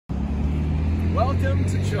Welcome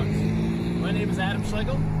to Chook. My name is Adam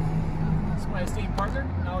Schlegel. This is my esteemed partner,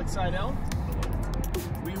 Alex Seidel.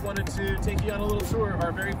 We wanted to take you on a little tour of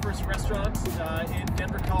our very first restaurant in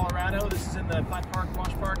Denver, Colorado. This is in the Platt Park,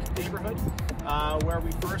 Wash Park neighborhood, where we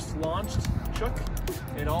first launched Chook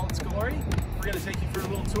in all its glory. We're going to take you through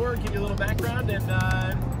a little tour, give you a little background, and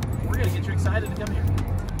we're going to get you excited to come here.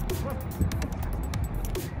 Come on.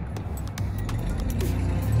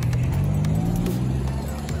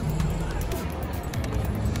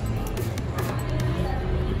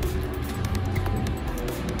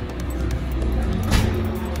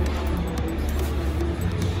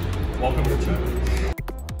 Welcome to Chook.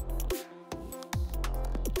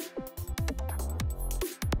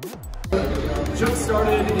 Chook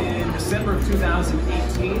started in December of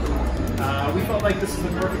 2018. We felt like this is the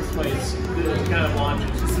perfect place to kind of launch it.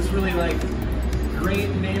 Just this really great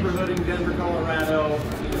neighborhood in Denver, Colorado.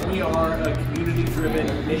 We are a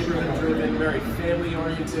community-driven, neighborhood-driven, very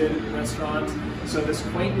family-oriented restaurant. So this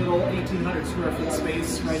quaint little 1,800 square foot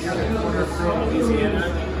space right here in the corner of Pearl,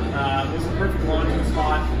 Louisiana, was a perfect launching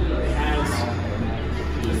spot. It has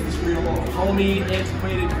just this real homey,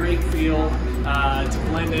 antiquated, great feel to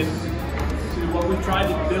blend in to what we've tried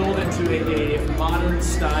to build into a modern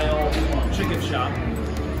style chicken shop.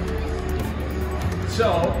 So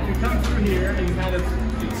you come through here and you kind of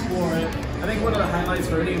explore it. I think one of the highlights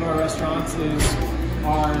for any of our restaurants is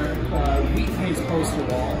our wheat paste poster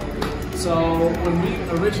wall. So when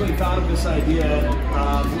we originally thought of this idea,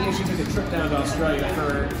 we actually took a trip down to Australia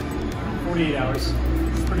for 48 hours.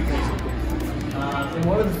 It's pretty crazy. And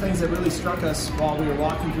one of the things that really struck us while we were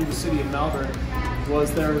walking through the city of Melbourne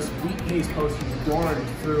was there's wheat paste posters adorned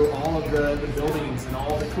through all of the buildings and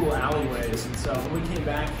all the cool alleyways. And so when we came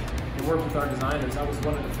back and worked with our designers, that was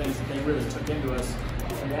one of the things that they really took into us.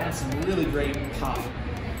 And that's some really great pop.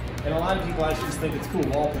 And a lot of people actually just think it's cool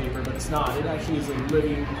wallpaper, but it's not. It actually is a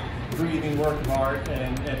living, breathing work of art,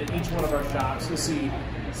 and at each one of our shops you'll see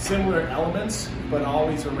similar elements, but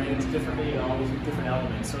always arranged differently and always with different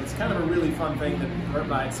elements. So it's kind of a really fun thing that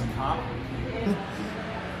provides some pop.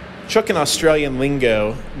 Chook in Australian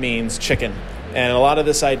lingo means chicken, and a lot of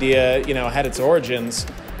this idea, had its origins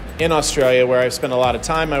in Australia, where I've spent a lot of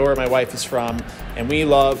time, where my wife is from, and we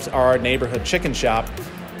loved our neighborhood chicken shop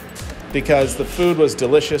because the food was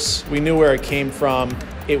delicious. We knew where it came from.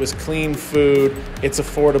 It was clean food. It's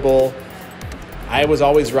affordable. I was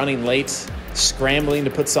always running late, scrambling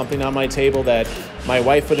to put something on my table that my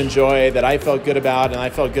wife would enjoy, that I felt good about, and I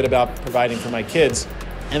felt good about providing for my kids,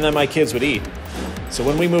 and then my kids would eat. So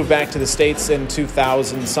when we moved back to the States in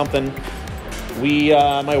 2000-something,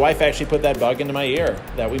 my wife actually put that bug into my ear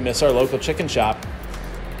that we miss our local chicken shop,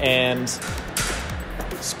 and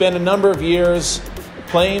spent a number of years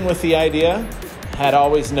playing with the idea. Had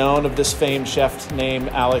always known of this famed chef named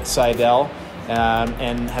Alex Seidel,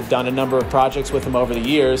 and have done a number of projects with him over the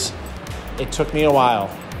years. It took me a while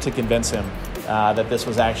to convince him that this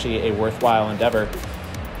was actually a worthwhile endeavor.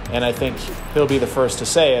 And I think he'll be the first to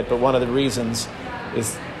say it, but one of the reasons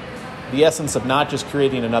is the essence of not just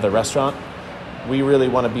creating another restaurant. We really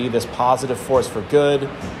want to be this positive force for good.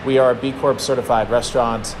 We are a B Corp certified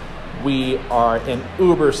restaurant. We are an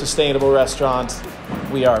uber sustainable restaurant.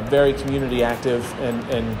 We are very community active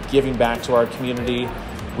and giving back to our community.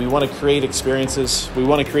 We want to create experiences. We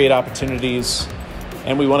want to create opportunities,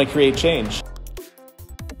 and we want to create change.